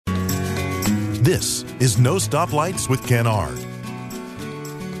This is No Stoplights with Ken Ard. I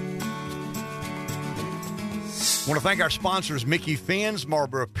want to thank our sponsors, Mickey Finn's,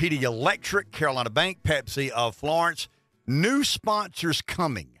 Marlboro PD Electric, Carolina Bank, Pepsi of Florence. New sponsors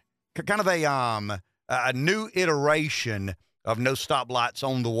coming. Kind of a new iteration of No Stoplights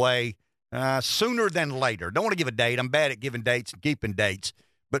on the way sooner than later. Don't want to give a date. I'm bad at giving dates and keeping dates.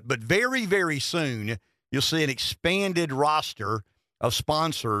 But very, very soon, you'll see an expanded roster of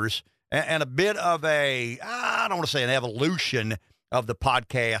sponsors and a bit of I don't want to say an evolution of the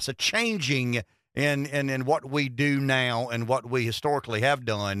podcast, a changing in what we do now and what we historically have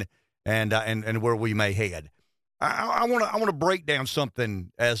done and where we may head. I want to break down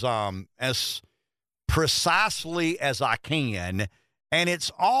something as precisely as I can, and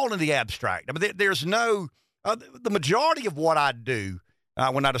it's all in the abstract. I mean, there's no the majority of what I do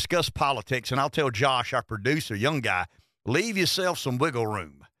when I discuss politics, and I'll tell Josh, our producer, young guy, leave yourself some wiggle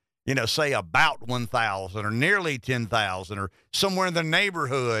room. You know, say about 1,000 or nearly 10,000 or somewhere in the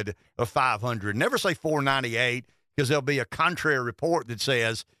neighborhood of 500. Never say 498 because there'll be a contrary report that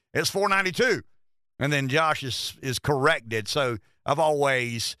says it's 492. And then Josh is corrected. So I've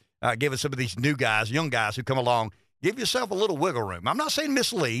always given some of these new guys, young guys who come along, give yourself a little wiggle room. I'm not saying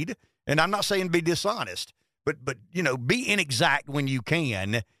mislead, and I'm not saying be dishonest, but you know, be inexact when you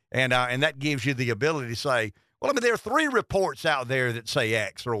can, and that gives you the ability to say, well, I mean, there are 3 reports out there that say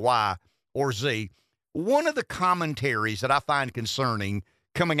X or Y or Z. One of the commentaries that I find concerning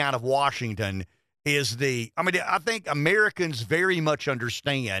coming out of Washington is I think Americans very much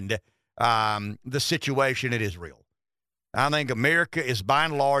understand the situation in Israel. I think America is by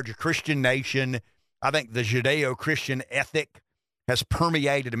and large a Christian nation. I think the Judeo-Christian ethic has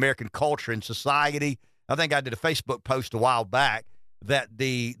permeated American culture and society. I think I did a Facebook post a while back that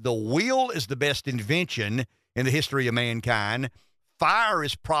the wheel is the best invention in the history of mankind. Fire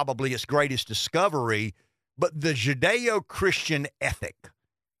is probably its greatest discovery, but the Judeo-Christian ethic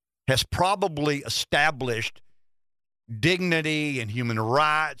has probably established dignity and human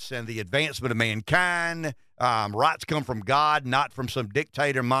rights and the advancement of mankind. Rights come from God, not from some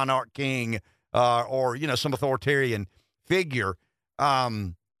dictator, monarch, king, or some authoritarian figure.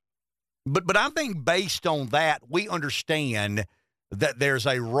 But I think based on that, we understand that there's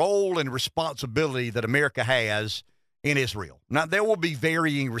a role and responsibility that America has in Israel. Now, there will be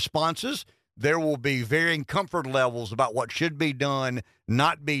varying responses. There will be varying comfort levels about what should be done,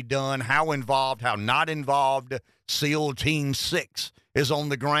 not be done, how involved, how not involved. SEAL Team 6 is on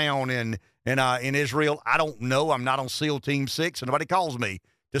the ground in Israel. I don't know. I'm not on SEAL Team 6, and nobody calls me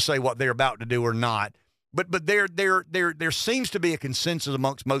to say what they're about to do or not. But there seems to be a consensus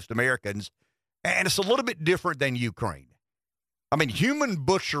amongst most Americans, and it's a little bit different than Ukraine. I mean, human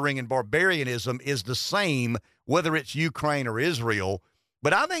butchering and barbarianism is the same whether it's Ukraine or Israel.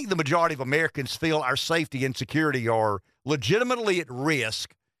 But I think the majority of Americans feel our safety and security are legitimately at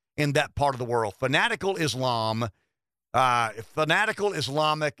risk in that part of the world. Fanatical Islam, fanatical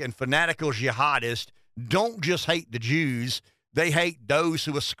Islamic and fanatical jihadists don't just hate the Jews. They hate those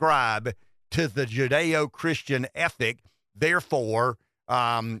who ascribe to the Judeo-Christian ethic. Therefore,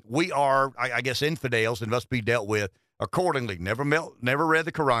 we are, I guess, infidels and must be dealt with accordingly. Never read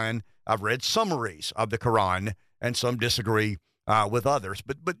the Quran. I've read summaries of the Quran, and some disagree with others.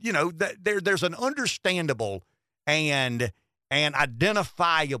 But there's an understandable and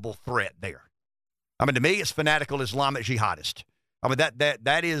identifiable threat there. I mean, to me, it's fanatical Islamic jihadist. I mean,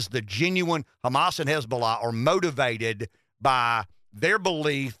 that is the genuine. Hamas and Hezbollah are motivated by their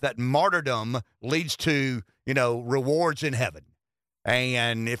belief that martyrdom leads to, rewards in heaven.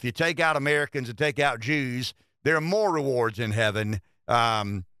 And if you take out Americans and take out Jews, there are more rewards in heaven.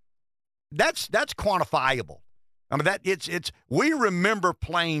 That's quantifiable. I mean, we remember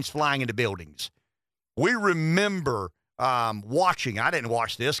planes flying into buildings. We remember watching. I didn't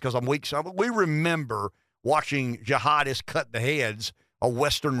watch this because I'm weak, but we remember watching jihadists cut the heads of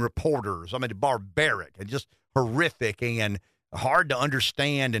Western reporters. I mean, barbaric and just horrific and hard to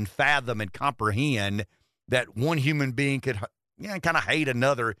understand and fathom and comprehend that one human being could kind of hate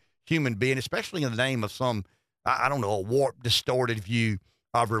another human being, especially in the name of some, I don't know, a warped, distorted view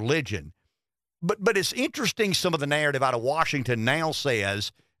of religion. But it's interesting some of the narrative out of Washington now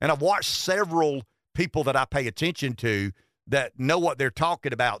says, and I've watched several people that I pay attention to that know what they're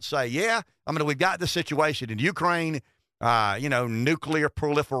talking about say, we've got the situation in Ukraine, nuclear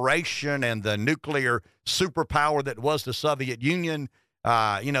proliferation and the nuclear superpower that was the Soviet Union,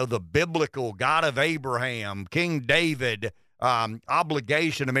 the biblical God of Abraham, King David,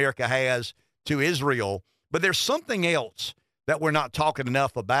 obligation America has to Israel. But there's something else that we're not talking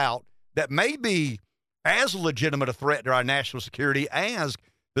enough about that may be as legitimate a threat to our national security as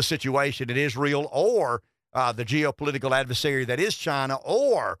the situation in Israel or the geopolitical adversary that is China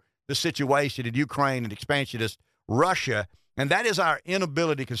or the situation in Ukraine and expansionist Russia, and that is our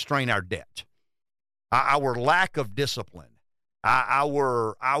inability to constrain our debt, our lack of discipline,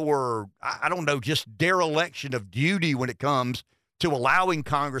 our I don't know, just dereliction of duty when it comes to allowing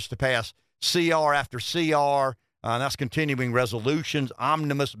Congress to pass CR after CR, that's continuing resolutions,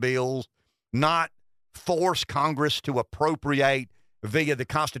 omnibus bills, not force Congress to appropriate via the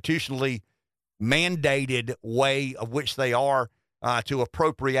constitutionally mandated way of which they are to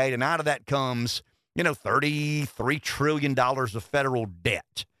appropriate. And out of that comes, $33 trillion of federal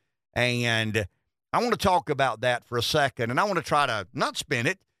debt. And I want to talk about that for a second. And I want to try to not spin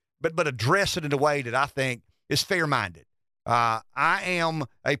it, but address it in a way that I think is fair-minded. I am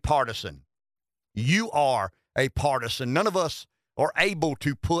a partisan. You are a partisan. None of us are able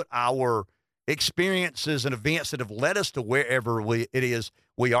to put our experiences and events that have led us to wherever we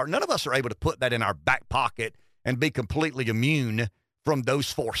are. None of us are able to put that in our back pocket and be completely immune from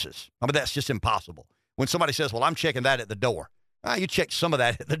those forces. I mean, that's just impossible. When somebody says, well, I'm checking that at the door. You check some of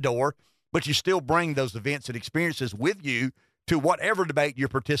that at the door, but you still bring those events and experiences with you to whatever debate you're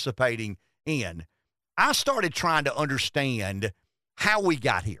participating in. I started trying to understand how we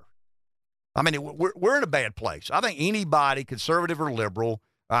got here. I mean, we're in a bad place. I think anybody, conservative or liberal,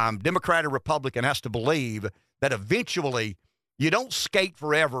 Democrat or Republican, has to believe that eventually you don't skate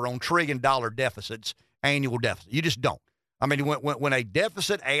forever on $1 trillion deficits, annual deficit. You just don't. I mean, when a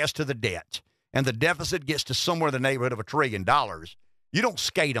deficit adds to the debt and the deficit gets to somewhere in the neighborhood of $1 trillion, you don't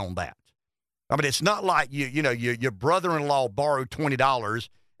skate on that. I mean, it's not like your brother-in-law borrowed $20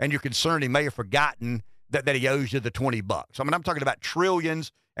 and you're concerned he may have forgotten that he owes you the $20. I mean, I'm talking about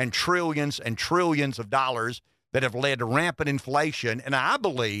trillions and trillions and trillions of dollars that have led to rampant inflation, and I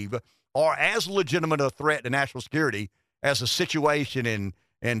believe are as legitimate a threat to national security as the situation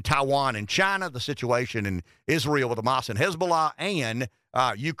in Taiwan and China, the situation in Israel with Hamas and Hezbollah, and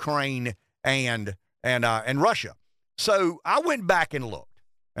Ukraine and Russia. So I went back and looked,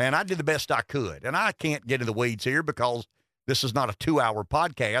 and I did the best I could. And I can't get in the weeds here because this is not a 2-hour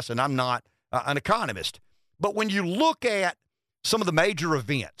podcast, and I'm not an economist. But when you look at some of the major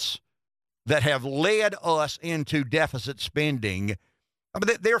events that have led us into deficit spending, I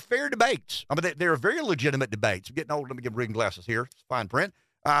mean, they're fair debates. I mean, they're very legitimate debates. I'm getting old. Let me get reading glasses here. It's fine print.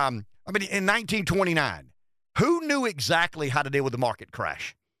 I mean, in 1929, who knew exactly how to deal with the market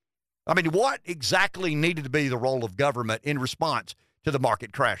crash? I mean, what exactly needed to be the role of government in response to the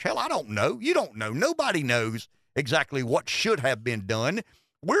market crash? Hell, I don't know. You don't know. Nobody knows exactly what should have been done.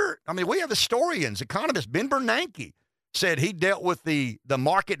 We have historians, economist Ben Bernanke said he dealt with the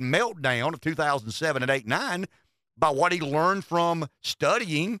market meltdown of 2007 and 8, 9 by what he learned from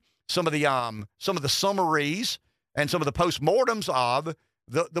studying some of the summaries and some of the postmortems of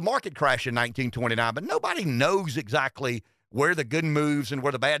the market crash in 1929. But nobody knows exactly where the good moves and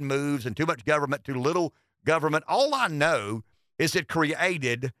where the bad moves, and too much government, too little government. All I know is it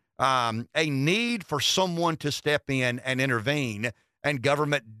created a need for someone to step in and intervene, and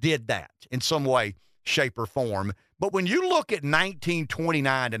government did that in some way, shape, or form. But when you look at 1929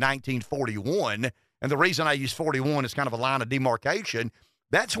 to 1941, and the reason I use 41 is kind of a line of demarcation,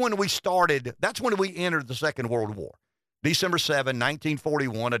 that's when we entered the Second World War. December 7,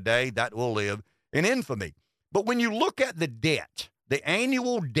 1941, a day that will live in infamy. But when you look at the debt, the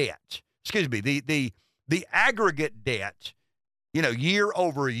annual debt, the aggregate debt, year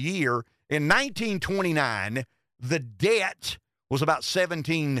over year, in 1929, the debt was about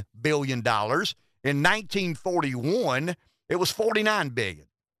 $17 billion. In 1941, it was $49 billion.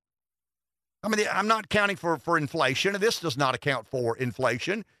 I mean, I'm not counting for inflation. This does not account for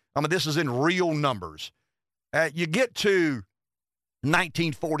inflation. I mean, this is in real numbers. You get to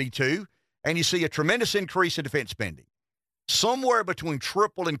 1942, and you see a tremendous increase in defense spending. Somewhere between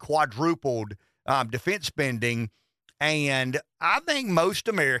triple and quadrupled defense spending. And I think most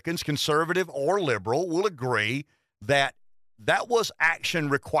Americans, conservative or liberal, will agree that that was action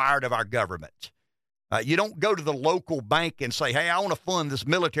required of our government. You don't go to the local bank and say, hey, I want to fund this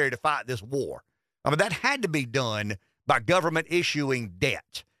military to fight this war. I mean, that had to be done by government issuing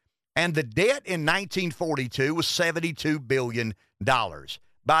debt. And the debt in 1942 was $72 billion.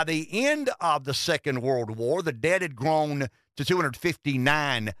 By the end of the Second World War, the debt had grown to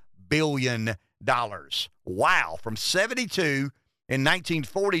 $259 billion. Wow, from 72 in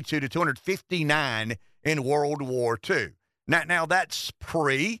 1942 to 259 in World War II. Now that's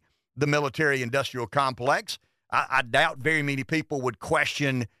pre the military-industrial complex. I doubt very many people would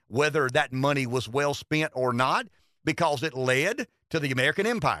question whether that money was well spent or not, because it led to the American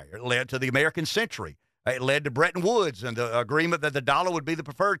Empire. It led to the American century. It led to Bretton Woods and the agreement that the dollar would be the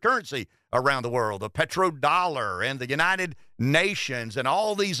preferred currency around the world, the petrodollar and the United Nations and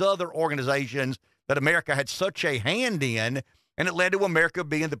all these other organizations that America had such a hand in, and it led to America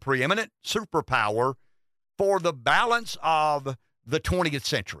being the preeminent superpower for the balance of the 20th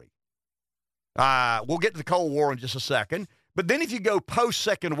century. We'll get to the Cold War in just a second, but then if you go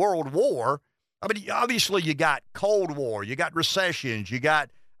post-Second World War, I mean, obviously you got Cold War, you got recessions, you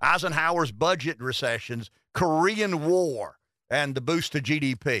got Eisenhower's budget recessions, Korean War, and the boost to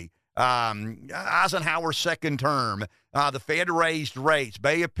GDP. Eisenhower's second term, the Fed raised rates,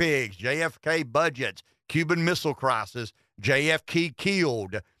 Bay of Pigs, JFK budgets, Cuban Missile Crisis, JFK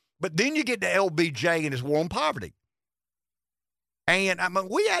killed. But then you get to LBJ and his war on poverty. And I mean,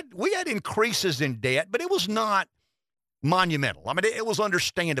 we had increases in debt, but it was not monumental. I mean, it was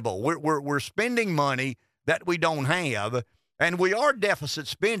understandable. We're spending money that we don't have, and we are deficit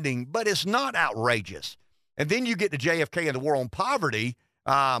spending, but it's not outrageous. And then you get to JFK and the war on poverty,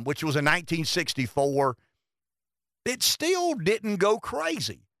 which was in 1964. It still didn't go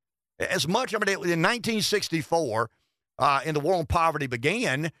crazy as much. I mean, in 1964, and the war on poverty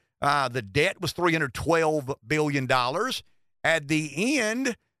began, the debt was $312 billion. At the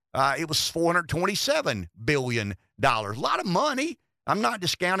end, it was $427 billion. A lot of money. I'm not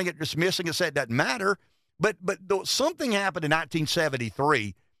discounting it, dismissing it, saying it doesn't matter. But something happened in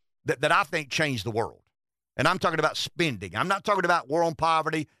 1973 that I think changed the world. And I'm talking about spending. I'm not talking about war on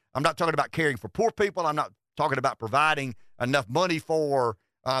poverty. I'm not talking about caring for poor people. I'm not talking about providing enough money for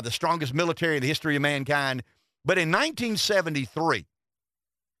the strongest military in the history of mankind. But in 1973,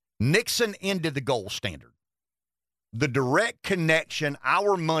 Nixon ended the gold standard. The direct connection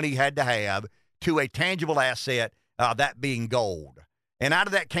our money had to have to a tangible asset, that being gold. And out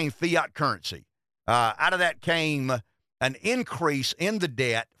of that came fiat currency. Out of that came an increase in the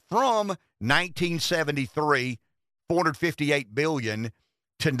debt from 1973, $458 billion,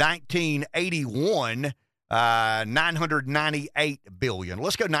 to 1981, $998 billion.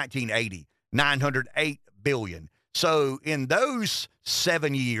 Let's go 1980, $908 billion. So in those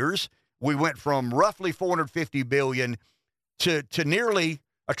 7 years, we went from roughly $450 billion to nearly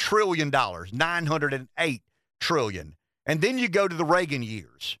 $1 trillion, $908 trillion. And then you go to the Reagan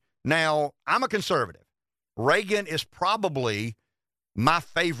years. Now, I'm a conservative. Reagan is probably my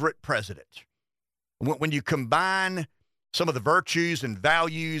favorite president. When you combine some of the virtues and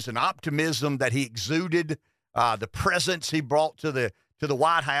values and optimism that he exuded, the presence he brought to the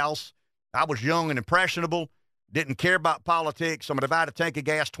White House. I was young and impressionable, didn't care about politics. I'm going to buy a tank of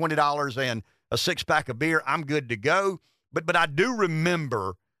gas, $20, and a six-pack of beer. I'm good to go. But I do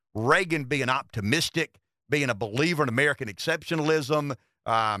remember Reagan being optimistic, being a believer in American exceptionalism.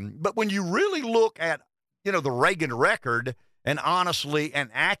 But when you really look at, the Reagan record and honestly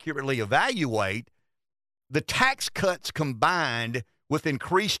and accurately evaluate, the tax cuts combined with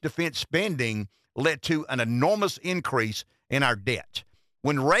increased defense spending led to an enormous increase in our debt.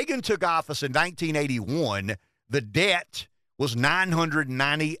 When Reagan took office in 1981, the debt was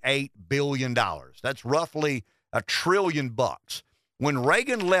 $998 billion. That's roughly $1 trillion. When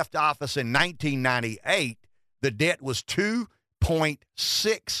Reagan left office in 1998, the debt was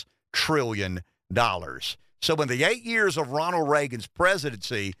 $2.6 trillion. So in the 8 years of Ronald Reagan's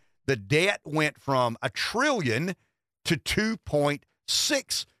presidency, the debt went from $1 trillion to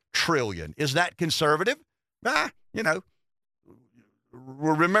 $2.6 trillion. Is that conservative?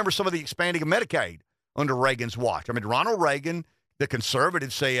 Remember some of the expanding of Medicaid under Reagan's watch. I mean, Ronald Reagan, the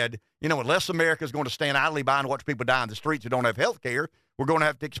conservative, said, unless America is going to stand idly by and watch people die in the streets who don't have health care, we're going to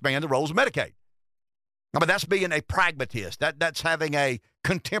have to expand the rolls of Medicaid. I mean, that's being a pragmatist. That's having a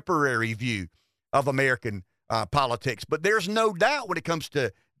contemporary view of American politics. But there's no doubt when it comes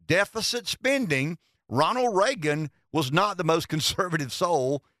to deficit spending, Ronald Reagan was not the most conservative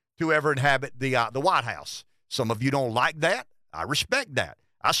soul to ever inhabit the White House. Some of you don't like that. I respect that.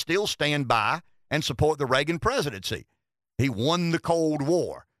 I still stand by and support the Reagan presidency. He won the Cold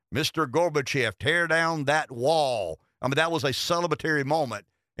War. Mr. Gorbachev, tear down that wall. I mean, that was a celebratory moment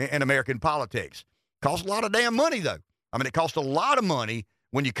in American politics. Cost a lot of damn money, though. I mean, it cost a lot of money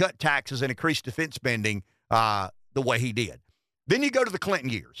when you cut taxes and increase defense spending the way he did. Then you go to the Clinton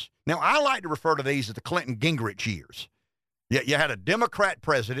years. Now, I like to refer to these as the Clinton-Gingrich years. You had a Democrat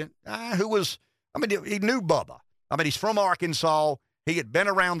president who was, he knew Bubba. I mean, he's from Arkansas. He had been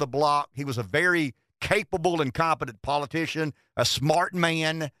around the block. He was a very capable and competent politician, a smart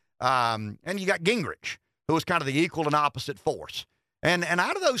man. And you got Gingrich, who was kind of the equal and opposite force. And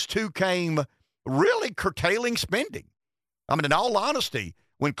out of those two came really curtailing spending. I mean, in all honesty,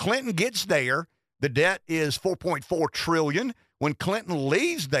 when Clinton gets there, the debt is $4.4 trillion. When Clinton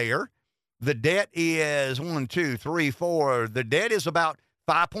leaves there, The debt is the debt is about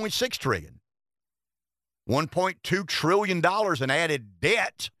 $5.6 trillion. $1.2 trillion in added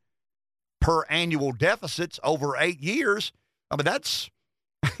debt per annual deficits over 8 years. I mean, that's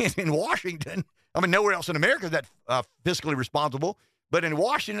in Washington. I mean, nowhere else in America is that fiscally responsible. But in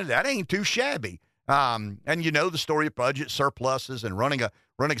Washington, that ain't too shabby. And you know the story of budget surpluses and running a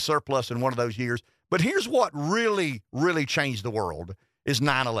surplus in one of those years. But here's what really, really changed the world is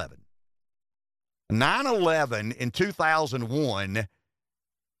 9/11. 9/11 in 2001,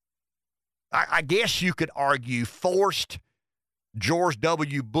 I guess you could argue, forced George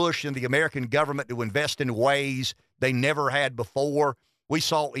W. Bush and the American government to invest in ways they never had before. We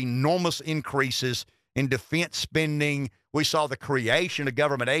saw enormous increases in defense spending. We saw the creation of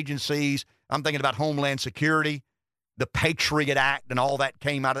government agencies. I'm thinking about Homeland Security, the Patriot Act, and all that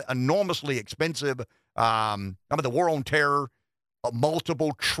came out enormously expensive. The war on terror,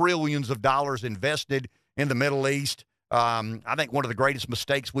 multiple trillions of dollars invested in the Middle East. I think one of the greatest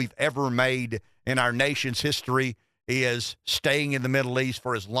mistakes we've ever made in our nation's history is staying in the Middle East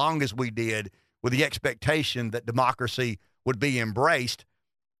for as long as we did with the expectation that democracy would be embraced.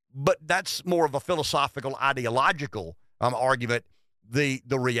 But that's more of a philosophical, ideological argument. The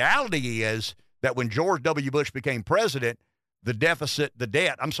reality is that when George W. Bush became president, the debt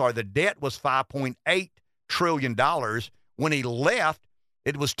was $5.8 trillion. When he left,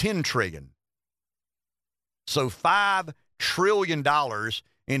 it was $10 trillion. So $5 trillion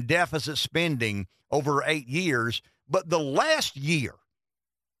in deficit spending over 8 years. But the last year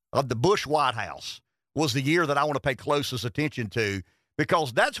of the Bush White House was the year that I want to pay closest attention to,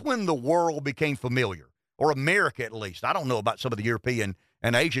 because that's when the world became familiar, or America at least. I don't know about some of the European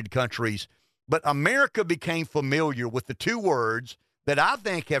and Asian countries, but America became familiar with the two words that I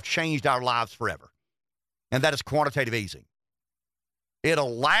think have changed our lives forever, and that is quantitative easing. It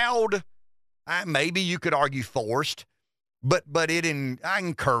allowed, maybe you could argue forced, but it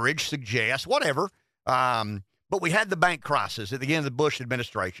encouraged, suggest, whatever. But we had the bank crisis at the end of the Bush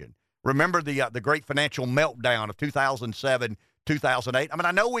administration. Remember the great financial meltdown of 2007, 2008? I mean,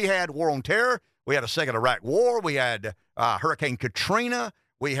 I know we had war on terror. We had a second Iraq war. We had Hurricane Katrina.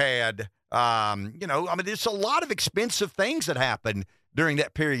 We had, there's a lot of expensive things that happened during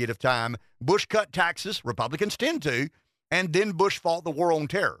that period of time. Bush cut taxes. Republicans tend to. And then Bush fought the war on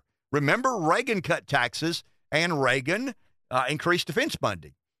terror. Remember, Reagan cut taxes, and Reagan increased defense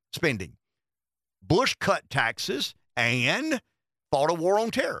spending. Bush cut taxes and fought a war on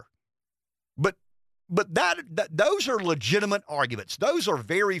terror. But those are legitimate arguments. Those are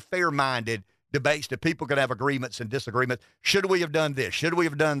very fair-minded debates that people can have agreements and disagreements. Should we have done this? Should we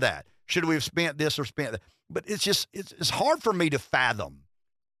have done that? Should we have spent this or spent that? But it's hard for me to fathom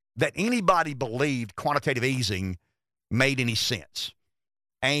that anybody believed quantitative easing made any sense.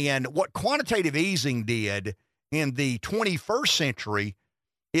 And what quantitative easing did in the 21st century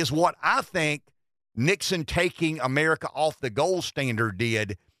is what I think Nixon taking America off the gold standard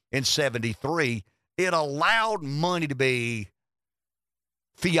did in 73. It allowed money to be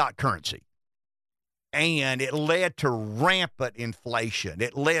fiat currency. And it led to rampant inflation.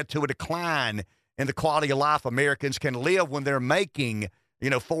 It led to a decline in the quality of life Americans can live when they're making,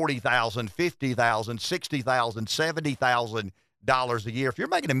 $40,000, $50,000, $60,000, $70,000 a year. If you're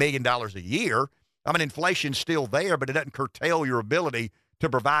making $1 million a year, inflation's still there, but it doesn't curtail your ability to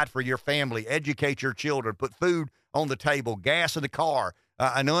provide for your family, educate your children, put food on the table, gas in the car.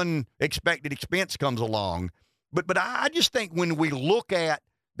 An unexpected expense comes along. But I just think when we look at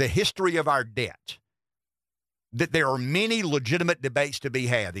the history of our debt, that there are many legitimate debates to be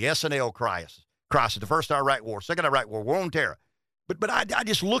had. The S&L crisis, the first Iraq war, second Iraq war, war on terror. But I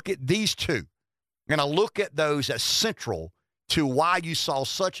just look at these two, and I look at those as central to why you saw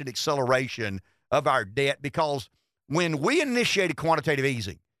such an acceleration of our debt, because when we initiated quantitative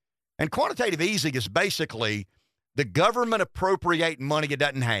easing, and quantitative easing is basically the government appropriating money it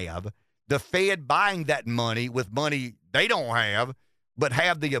doesn't have, the Fed buying that money with money they don't have, but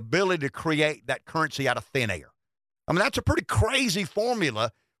have the ability to create that currency out of thin air. That's a pretty crazy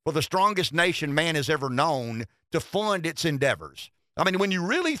formula for the strongest nation man has ever known to fund its endeavors. When you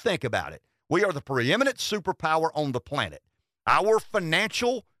really think about it, we are the preeminent superpower on the planet. Our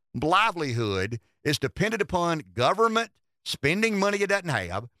financial livelihood is dependent upon government spending money it doesn't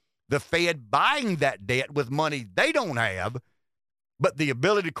have, the Fed buying that debt with money they don't have, but the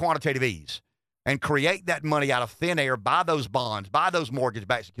ability to quantitative ease and create that money out of thin air, buy those bonds, buy those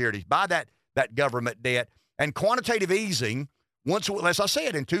mortgage-backed securities, buy that government debt. And quantitative easing, once, as I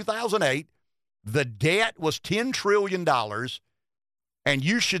said, in 2008, the debt was $10 trillion, and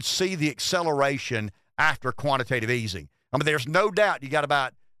you should see the acceleration after quantitative easing. There's no doubt you got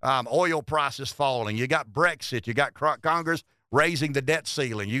about oil prices falling. You got Brexit. You got Congress raising the debt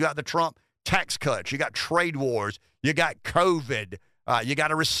ceiling. You got the Trump tax cuts. You got trade wars. You got COVID. You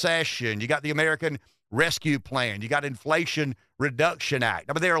got a recession. You got the American Rescue Plan. You got Inflation Reduction Act.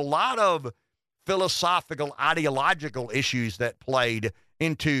 I mean, there are a lot of philosophical, ideological issues that played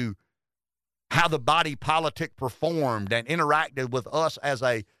into how the body politic performed and interacted with us as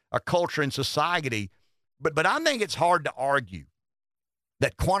a culture and society. But I think it's hard to argue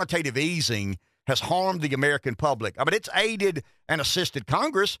that quantitative easing has harmed the American public. I mean, it's aided and assisted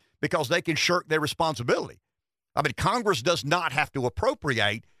Congress because they can shirk their responsibility. I mean, Congress does not have to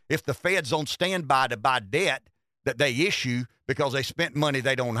appropriate if the Fed's on standby to buy debt that they issue because they spent money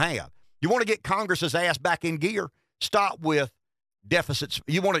they don't have. You want to get Congress's ass back in gear? Stop with deficits.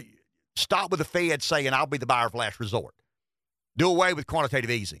 You want to stop with the Fed saying, I'll be the buyer of last resort. Do away with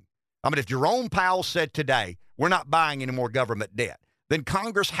quantitative easing. I mean, if Jerome Powell said today, we're not buying any more government debt, then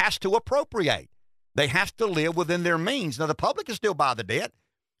Congress has to appropriate. They have to live within their means. Now, the public can still buy the debt.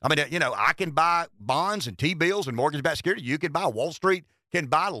 I mean, you know, I can buy bonds and T-bills and mortgage-backed security. You can buy. Wall Street can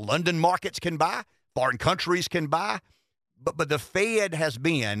buy. London markets can buy. Foreign countries can buy. But the Fed has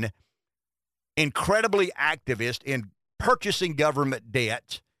been incredibly activist in purchasing government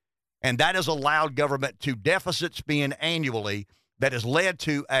debt, and that has allowed government to deficit spend annually that has led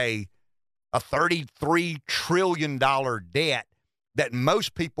to a $33 trillion debt that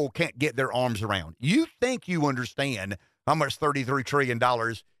most people can't get their arms around. You think you understand how much $33 trillion,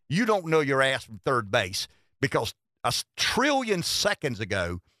 you don't know your ass from third base, because a trillion seconds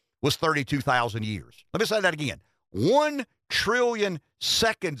ago was 32,000 years. Let me say that again. 1 trillion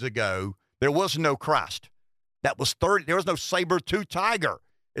seconds ago, there was no Christ. That was 30. There was no saber-toothed tiger.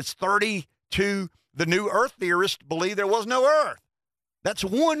 It's 32. The new Earth theorists believe there was no Earth. That's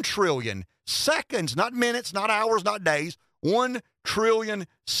 1 trillion seconds, not minutes, not hours, not days. 1 trillion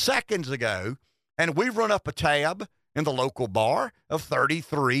seconds ago, and we've run up a tab in the local bar of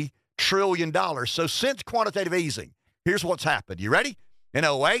 $33 trillion. So since quantitative easing, here's what's happened. You ready? In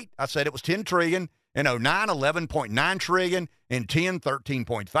 08, I said it was 10 trillion. In 09, 11.9 trillion. In 10,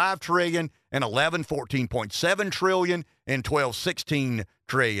 13.5 trillion. In 11, 14.7 trillion. In 12, 16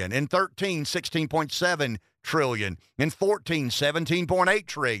 trillion. In 13, 16.7 trillion. In 14, 17.8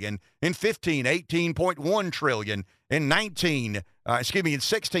 trillion. In 15, 18.1 trillion. In 16,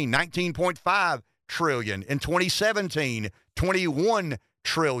 19.5 trillion. In 2017, 21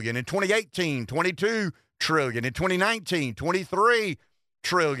 trillion. In 2018, 22 trillion. In 2019, 23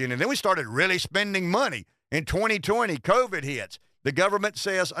 trillion. And then we started really spending money. In 2020, COVID hits. The government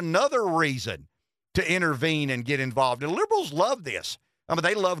says another reason to intervene and get involved. And liberals love this. I mean,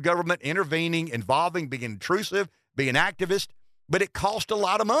 they love government intervening, involving, being intrusive, being activist, but it costs a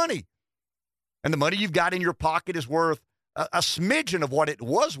lot of money. And the money you've got in your pocket is worth a smidgen of what it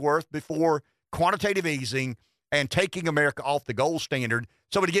was worth before quantitative easing and taking America off the gold standard.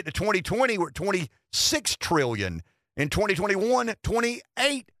 So to get to 2020, we're at 26 trillion. In 2021,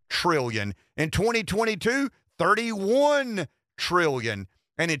 28 trillion. In 2022, 31 trillion.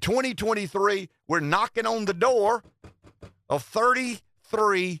 And in 2023, we're knocking on the door of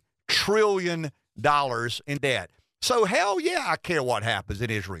 $33 trillion in debt. So hell yeah, I care what happens in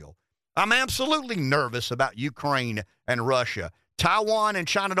Israel. I'm absolutely nervous about Ukraine and Russia. Taiwan and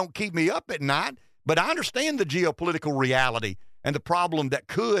China don't keep me up at night, but I understand the geopolitical reality and the problem that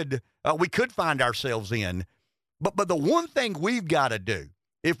we could find ourselves in. But the one thing we've got to do,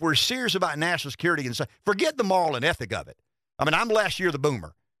 if we're serious about national security, and forget the moral and ethic of it. I mean, I'm last year the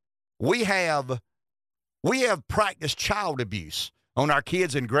boomer. We have practiced child abuse on our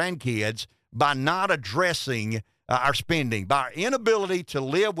kids and grandkids by not addressing our spending, by our inability to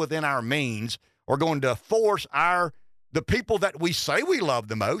live within our means. We're going to force the people that we say we love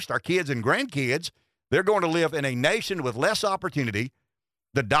the most, our kids and grandkids, they're going to live in a nation with less opportunity.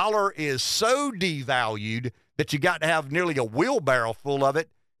 The dollar is so devalued that you got to have nearly a wheelbarrow full of it,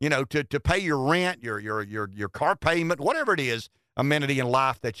 to pay your rent, your car payment, whatever it is, amenity in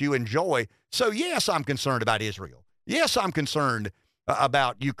life that you enjoy. So yes, I'm concerned about Israel. Yes, I'm concerned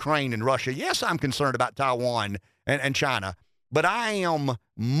about Ukraine and Russia. Yes, I'm concerned about Taiwan and China. But I am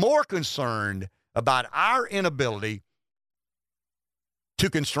more concerned about our inability to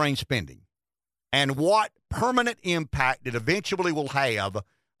constrain spending and what permanent impact it eventually will have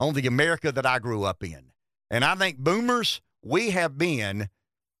on the America that I grew up in. And I think boomers, we have been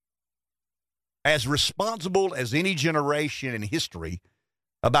as responsible as any generation in history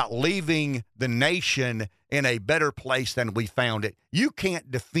about leaving the nation in a better place than we found it. You can't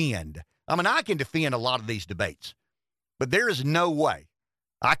defend. I mean, I can defend a lot of these debates, but there is no way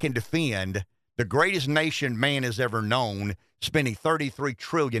I can defend the greatest nation man has ever known, spending $33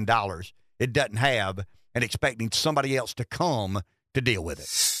 trillion it doesn't have and expecting somebody else to come to deal with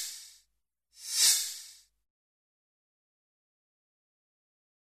it.